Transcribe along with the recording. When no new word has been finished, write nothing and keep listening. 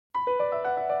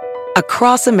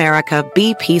Across America,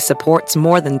 BP supports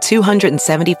more than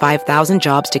 275,000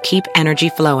 jobs to keep energy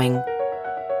flowing.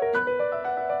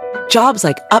 Jobs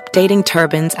like updating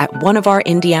turbines at one of our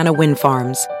Indiana wind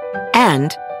farms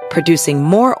and producing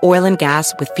more oil and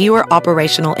gas with fewer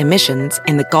operational emissions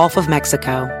in the Gulf of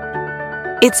Mexico.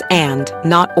 It's and,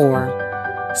 not or.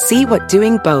 See what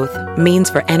doing both means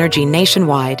for energy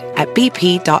nationwide at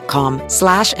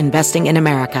bp.com/investing in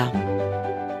America.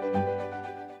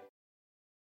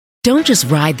 Don't just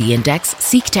ride the index,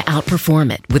 seek to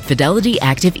outperform it with Fidelity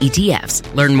Active ETFs.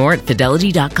 Learn more at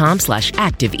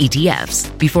fidelity.com/active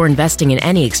ETFs. Before investing in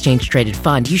any exchange-traded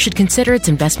fund, you should consider its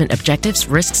investment objectives,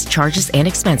 risks, charges, and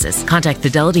expenses. Contact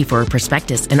Fidelity for a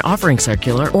prospectus, an offering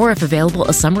circular, or if available,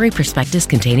 a summary prospectus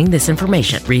containing this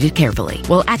information. Read it carefully.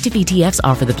 While active ETFs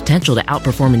offer the potential to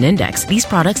outperform an index, these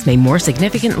products may more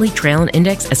significantly trail an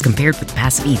index as compared with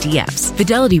passive ETFs.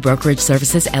 Fidelity Brokerage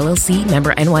Services, LLC,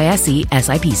 member NYSE,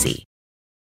 SIPC.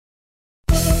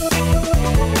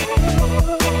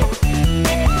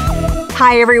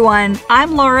 Hi, everyone.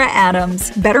 I'm Laura Adams,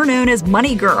 better known as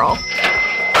Money Girl.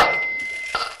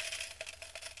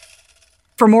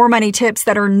 For more money tips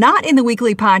that are not in the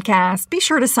weekly podcast, be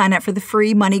sure to sign up for the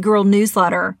free Money Girl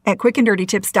newsletter at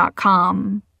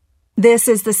quickanddirtytips.com. This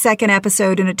is the second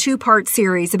episode in a two-part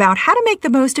series about how to make the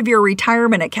most of your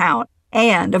retirement account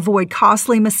and avoid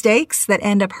costly mistakes that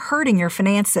end up hurting your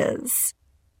finances.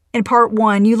 In Part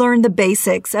 1, you learn the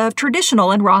basics of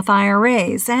traditional and Roth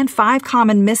IRAs and 5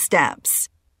 common missteps.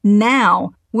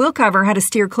 Now, we'll cover how to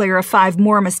steer clear of 5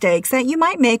 more mistakes that you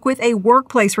might make with a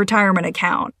workplace retirement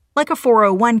account, like a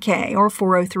 401k or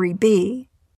 403b.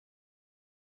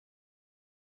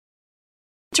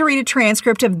 To read a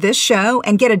transcript of this show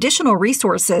and get additional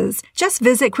resources, just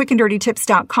visit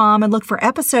quickanddirtytips.com and look for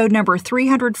episode number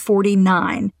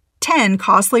 349, 10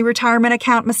 Costly Retirement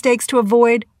Account Mistakes to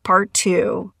Avoid, Part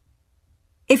 2.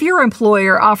 If your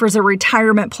employer offers a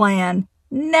retirement plan,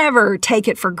 never take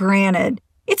it for granted.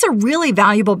 It's a really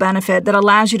valuable benefit that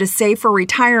allows you to save for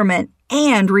retirement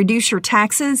and reduce your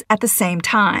taxes at the same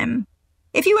time.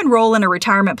 If you enroll in a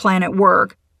retirement plan at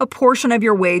work, a portion of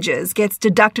your wages gets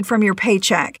deducted from your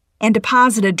paycheck and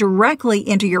deposited directly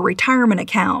into your retirement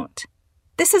account.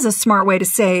 This is a smart way to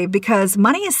save because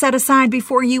money is set aside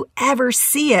before you ever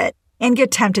see it and get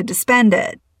tempted to spend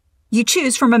it. You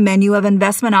choose from a menu of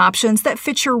investment options that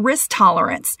fit your risk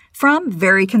tolerance, from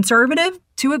very conservative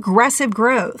to aggressive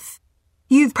growth.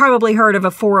 You've probably heard of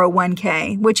a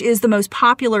 401k, which is the most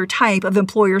popular type of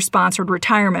employer-sponsored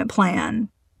retirement plan.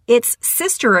 Its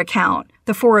sister account,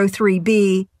 the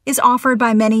 403b, is offered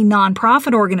by many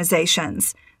nonprofit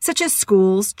organizations, such as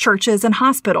schools, churches, and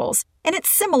hospitals, and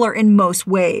it's similar in most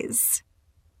ways.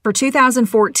 For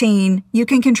 2014, you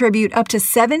can contribute up to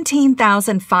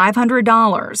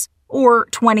 $17,500 or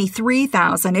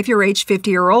 $23,000 if you're age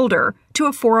 50 or older to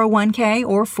a 401k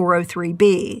or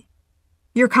 403b.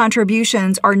 Your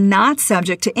contributions are not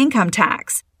subject to income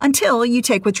tax until you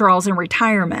take withdrawals in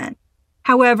retirement.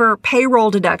 However,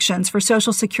 payroll deductions for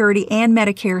Social Security and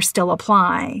Medicare still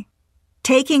apply.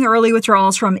 Taking early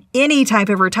withdrawals from any type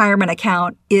of retirement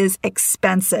account is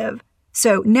expensive,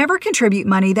 so never contribute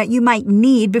money that you might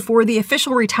need before the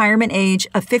official retirement age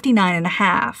of 59 and a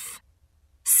half.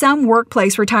 Some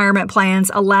workplace retirement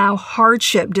plans allow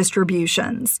hardship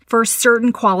distributions for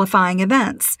certain qualifying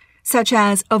events, such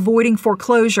as avoiding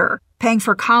foreclosure, paying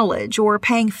for college, or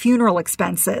paying funeral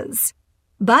expenses.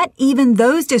 But even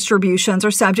those distributions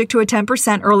are subject to a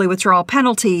 10% early withdrawal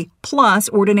penalty plus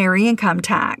ordinary income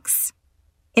tax.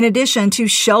 In addition to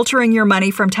sheltering your money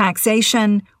from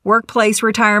taxation, workplace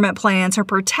retirement plans are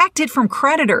protected from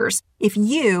creditors if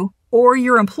you or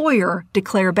your employer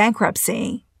declare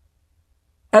bankruptcy.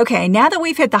 Okay, now that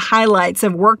we've hit the highlights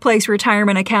of workplace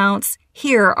retirement accounts,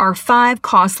 here are 5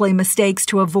 costly mistakes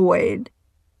to avoid.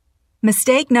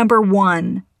 Mistake number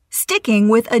 1, sticking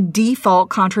with a default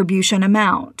contribution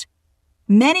amount.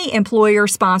 Many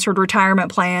employer-sponsored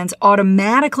retirement plans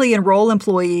automatically enroll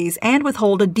employees and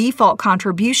withhold a default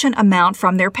contribution amount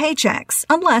from their paychecks,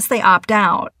 unless they opt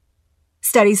out.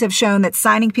 Studies have shown that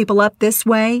signing people up this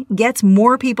way gets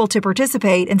more people to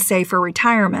participate and save for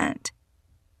retirement.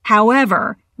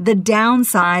 However, the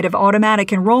downside of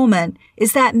automatic enrollment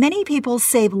is that many people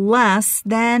save less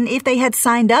than if they had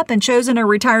signed up and chosen a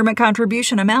retirement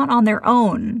contribution amount on their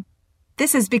own.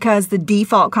 This is because the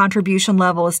default contribution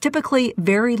level is typically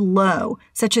very low,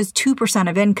 such as 2%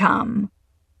 of income.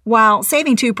 While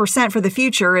saving 2% for the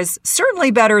future is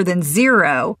certainly better than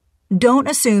zero, don't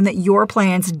assume that your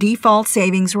plan's default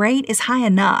savings rate is high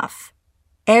enough.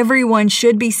 Everyone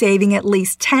should be saving at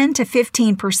least 10 to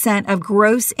 15% of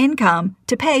gross income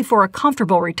to pay for a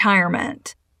comfortable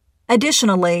retirement.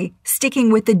 Additionally,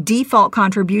 sticking with the default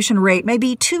contribution rate may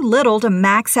be too little to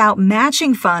max out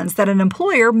matching funds that an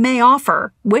employer may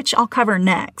offer, which I'll cover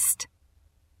next.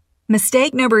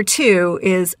 Mistake number 2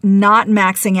 is not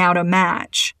maxing out a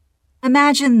match.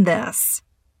 Imagine this.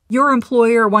 Your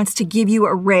employer wants to give you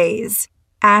a raise,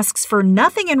 asks for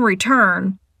nothing in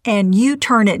return, and you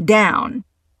turn it down.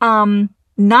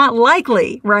 Not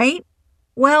likely, right?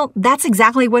 Well, that's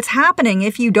exactly what's happening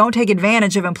if you don't take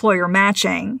advantage of employer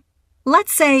matching.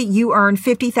 Let's say you earn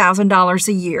 $50,000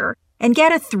 a year and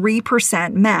get a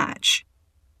 3% match.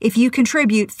 If you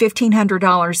contribute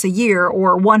 $1,500 a year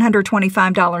or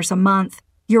 $125 a month,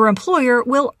 your employer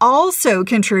will also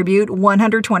contribute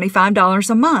 $125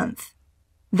 a month.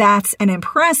 That's an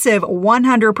impressive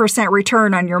 100%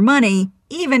 return on your money,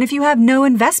 even if you have no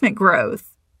investment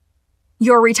growth.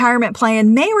 Your retirement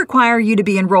plan may require you to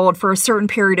be enrolled for a certain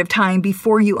period of time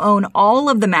before you own all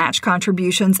of the match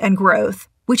contributions and growth,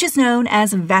 which is known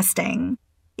as vesting.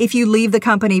 If you leave the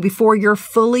company before you're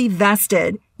fully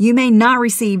vested, you may not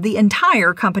receive the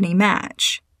entire company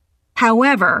match.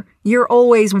 However, you're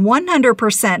always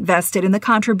 100% vested in the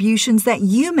contributions that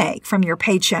you make from your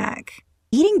paycheck.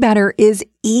 Eating better is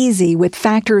easy with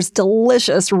Factor's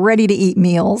delicious, ready-to-eat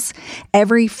meals.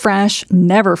 Every fresh,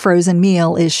 never frozen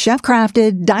meal is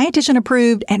chef-crafted,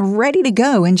 dietitian-approved, and ready to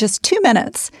go in just 2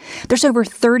 minutes. There's over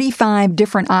 35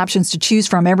 different options to choose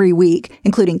from every week,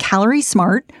 including Calorie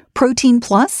Smart, Protein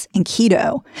Plus, and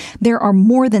Keto. There are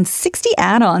more than 60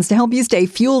 add-ons to help you stay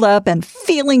fueled up and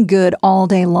feeling good all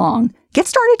day long. Get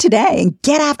started today and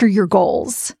get after your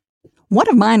goals. One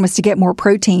of mine was to get more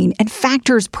protein, and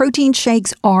Factor's protein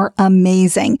shakes are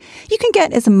amazing. You can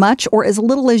get as much or as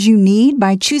little as you need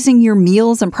by choosing your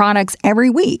meals and products every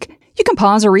week. You can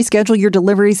pause or reschedule your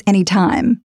deliveries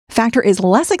anytime. Factor is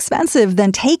less expensive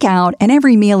than takeout, and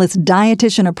every meal is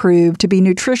dietitian approved to be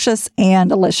nutritious and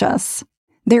delicious.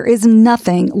 There is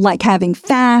nothing like having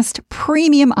fast,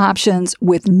 premium options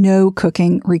with no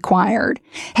cooking required.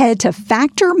 Head to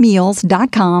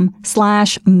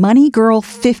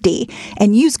factormeals.com/moneygirl50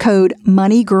 and use code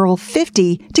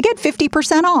moneygirl50 to get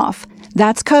 50% off.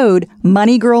 That's code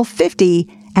moneygirl50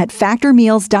 at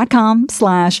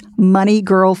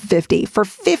factormeals.com/moneygirl50 for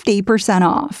 50%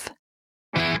 off.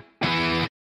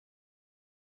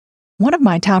 One of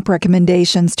my top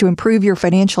recommendations to improve your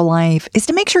financial life is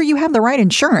to make sure you have the right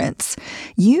insurance.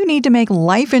 You need to make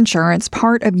life insurance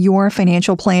part of your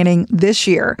financial planning this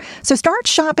year. So start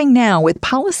shopping now with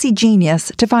Policy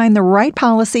Genius to find the right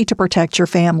policy to protect your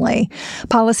family.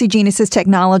 Policy Genius's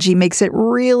technology makes it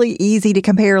really easy to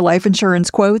compare life insurance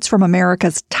quotes from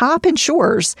America's top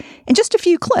insurers in just a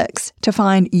few clicks to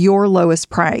find your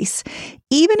lowest price.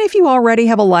 Even if you already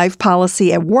have a life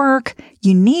policy at work,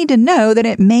 you need to know that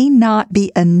it may not be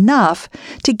enough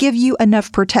to give you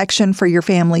enough protection for your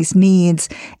family's needs,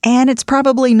 and it's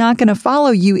probably not going to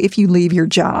follow you if you leave your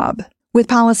job. With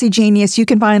Policy Genius, you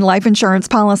can find life insurance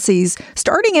policies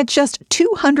starting at just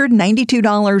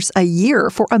 $292 a year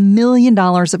for $1 million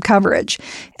of coverage.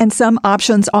 And some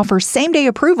options offer same-day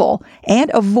approval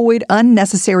and avoid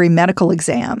unnecessary medical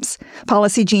exams.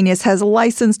 Policy Genius has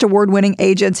licensed award-winning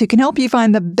agents who can help you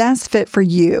find the best fit for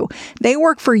you. They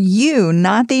work for you,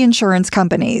 not the insurance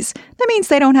companies. That means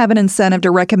they don't have an incentive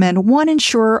to recommend one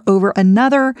insurer over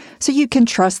another, so you can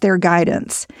trust their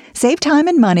guidance. Save time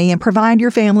and money and provide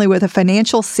your family with a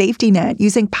financial safety net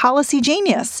using Policy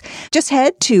Genius. Just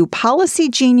head to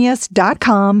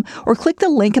policygenius.com or click the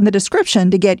link in the description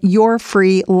to get your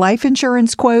free life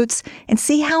insurance quotes and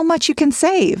see how much you can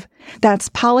save. That's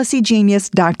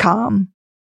policygenius.com.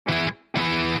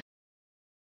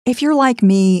 If you're like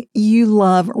me, you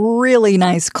love really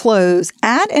nice clothes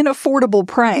at an affordable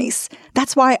price.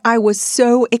 That's why I was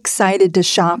so excited to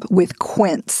shop with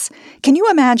Quince. Can you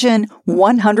imagine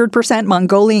 100%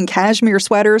 Mongolian cashmere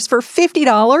sweaters for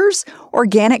 $50?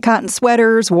 Organic cotton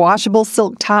sweaters, washable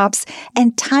silk tops,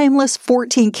 and timeless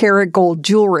 14-karat gold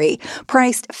jewelry,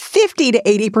 priced 50 to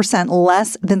 80%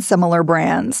 less than similar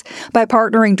brands. By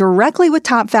partnering directly with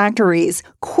top factories,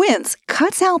 Quince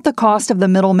cuts out the cost of the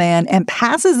middleman and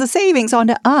passes the savings on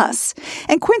to us.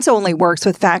 And Quince only works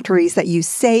with factories that use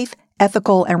safe,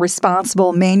 ethical, and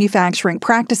responsible manufacturing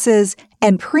practices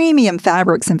and premium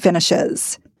fabrics and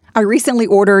finishes. I recently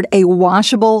ordered a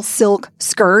washable silk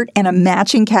skirt and a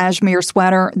matching cashmere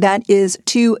sweater that is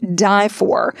to die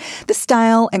for. The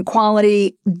style and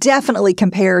quality definitely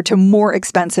compare to more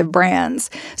expensive brands.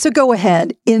 So go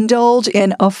ahead, indulge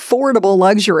in affordable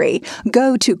luxury.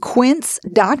 Go to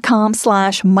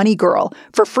quince.com/moneygirl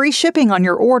for free shipping on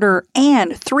your order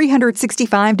and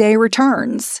 365-day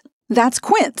returns. That's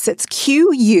Quince. It's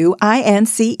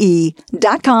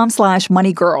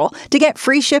QUINCE.com/moneygirl to get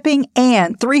free shipping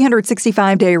and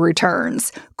 365-day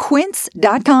returns.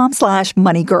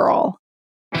 Quince.com/moneygirl.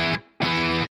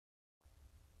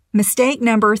 Mistake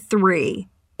number 3,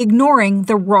 ignoring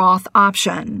the Roth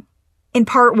option. In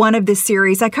part 1 of this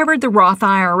series, I covered the Roth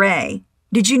IRA.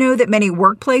 Did you know that many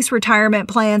workplace retirement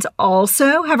plans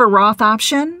also have a Roth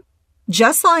option?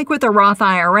 Just like with a Roth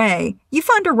IRA, you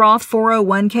fund a Roth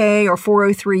 401k or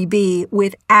 403b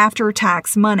with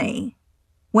after-tax money.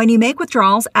 When you make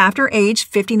withdrawals after age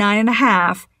 59 and a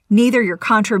half, neither your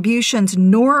contributions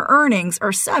nor earnings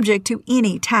are subject to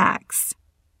any tax.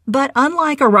 But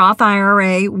unlike a Roth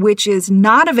IRA, which is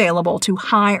not available to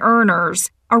high earners,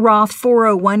 a Roth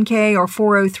 401k or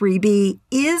 403b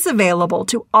is available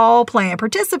to all plan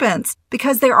participants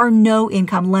because there are no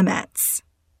income limits.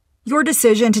 Your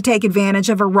decision to take advantage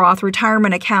of a Roth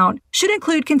retirement account should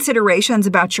include considerations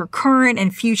about your current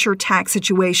and future tax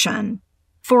situation.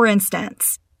 For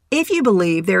instance, if you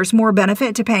believe there's more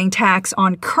benefit to paying tax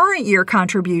on current year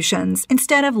contributions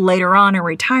instead of later on in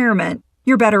retirement,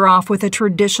 you're better off with a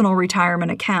traditional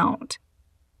retirement account.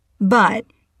 But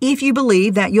if you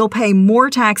believe that you'll pay more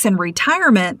tax in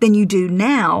retirement than you do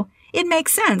now, it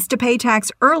makes sense to pay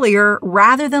tax earlier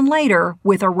rather than later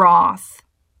with a Roth.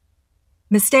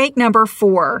 Mistake number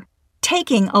 4,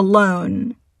 taking a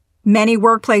loan. Many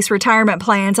workplace retirement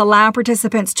plans allow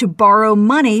participants to borrow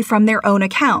money from their own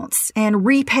accounts and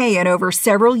repay it over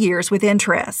several years with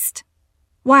interest.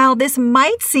 While this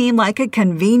might seem like a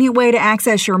convenient way to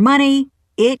access your money,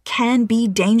 it can be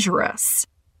dangerous.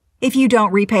 If you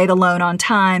don't repay the loan on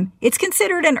time, it's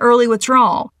considered an early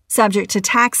withdrawal, subject to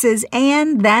taxes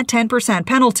and that 10%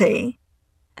 penalty.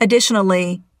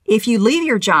 Additionally, if you leave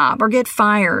your job or get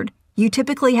fired, you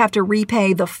typically have to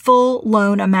repay the full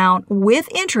loan amount with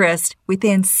interest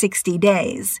within 60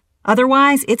 days.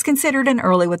 Otherwise, it's considered an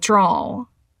early withdrawal.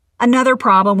 Another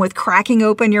problem with cracking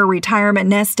open your retirement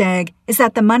nest egg is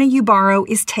that the money you borrow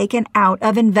is taken out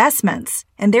of investments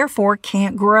and therefore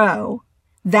can't grow.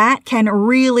 That can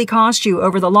really cost you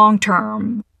over the long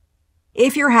term.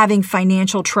 If you're having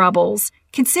financial troubles,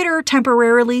 consider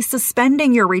temporarily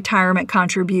suspending your retirement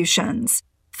contributions,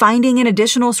 finding an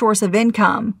additional source of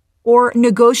income, or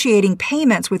negotiating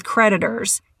payments with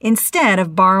creditors instead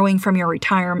of borrowing from your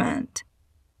retirement.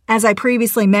 As I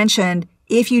previously mentioned,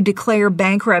 if you declare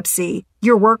bankruptcy,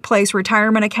 your workplace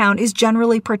retirement account is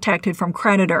generally protected from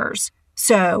creditors.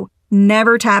 So,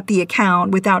 never tap the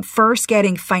account without first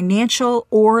getting financial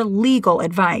or legal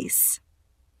advice.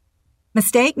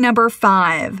 Mistake number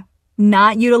 5,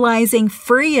 not utilizing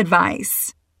free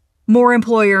advice. More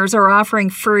employers are offering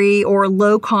free or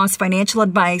low-cost financial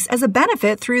advice as a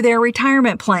benefit through their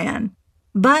retirement plan.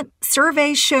 But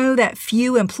surveys show that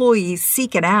few employees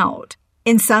seek it out.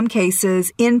 In some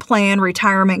cases, in-plan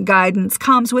retirement guidance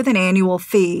comes with an annual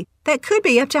fee that could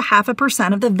be up to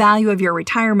 0.5% of the value of your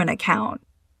retirement account.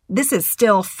 This is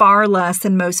still far less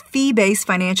than most fee-based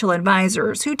financial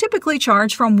advisors who typically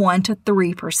charge from 1 to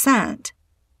 3%.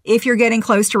 If you're getting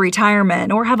close to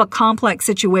retirement or have a complex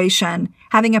situation,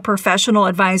 having a professional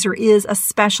advisor is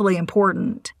especially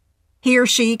important. He or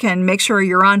she can make sure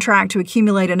you're on track to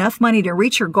accumulate enough money to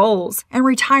reach your goals and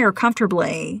retire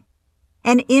comfortably.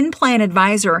 An in-plan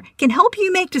advisor can help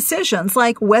you make decisions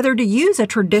like whether to use a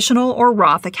traditional or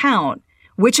Roth account,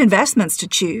 which investments to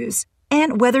choose,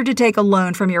 and whether to take a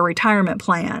loan from your retirement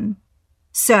plan.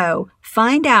 So,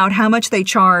 find out how much they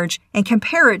charge and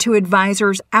compare it to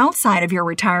advisors outside of your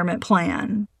retirement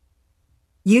plan.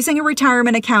 Using a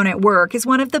retirement account at work is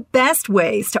one of the best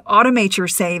ways to automate your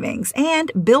savings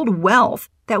and build wealth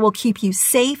that will keep you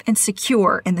safe and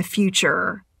secure in the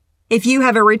future. If you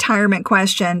have a retirement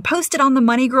question, post it on the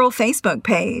Money Girl Facebook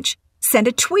page. Send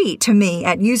a tweet to me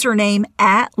at username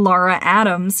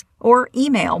 @LauraAdams or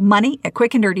email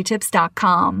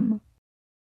money@quickanddirtytips.com.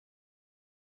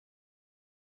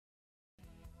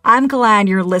 I'm glad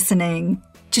you're listening.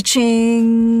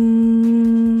 Cha-ching!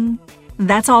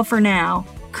 That's all for now,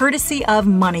 courtesy of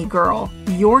Money Girl,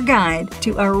 your guide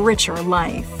to a richer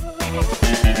life.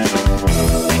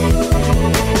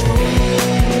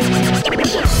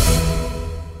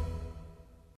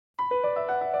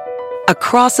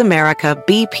 Across America,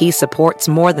 BP supports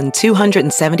more than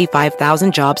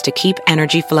 275,000 jobs to keep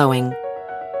energy flowing.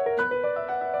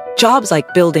 Jobs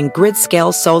like building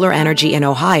grid-scale solar energy in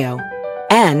Ohio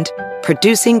and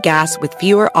producing gas with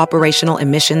fewer operational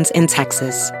emissions in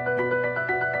Texas.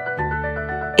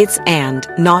 It's and,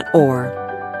 not or.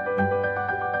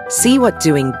 See what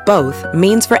doing both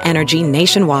means for energy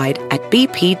nationwide at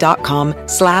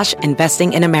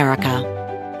bp.com/investing in America.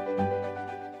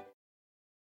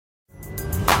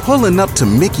 Pulling up to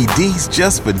Mickey D's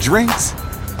just for drinks?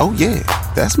 Oh yeah,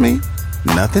 that's me.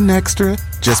 Nothing extra,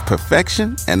 just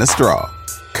perfection and a straw.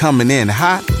 Coming in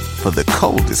hot for the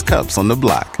coldest cups on the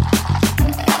block.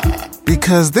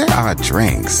 Because there are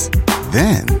drinks.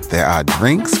 Then there are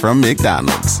drinks from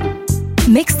McDonald's.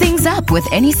 Mix things up with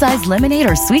any size lemonade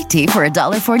or sweet tea for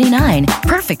 $1.49.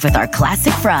 Perfect with our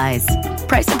classic fries.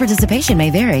 Price and participation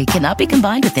may vary. Cannot be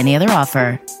combined with any other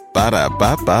offer.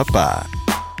 Ba-da-ba-ba-ba.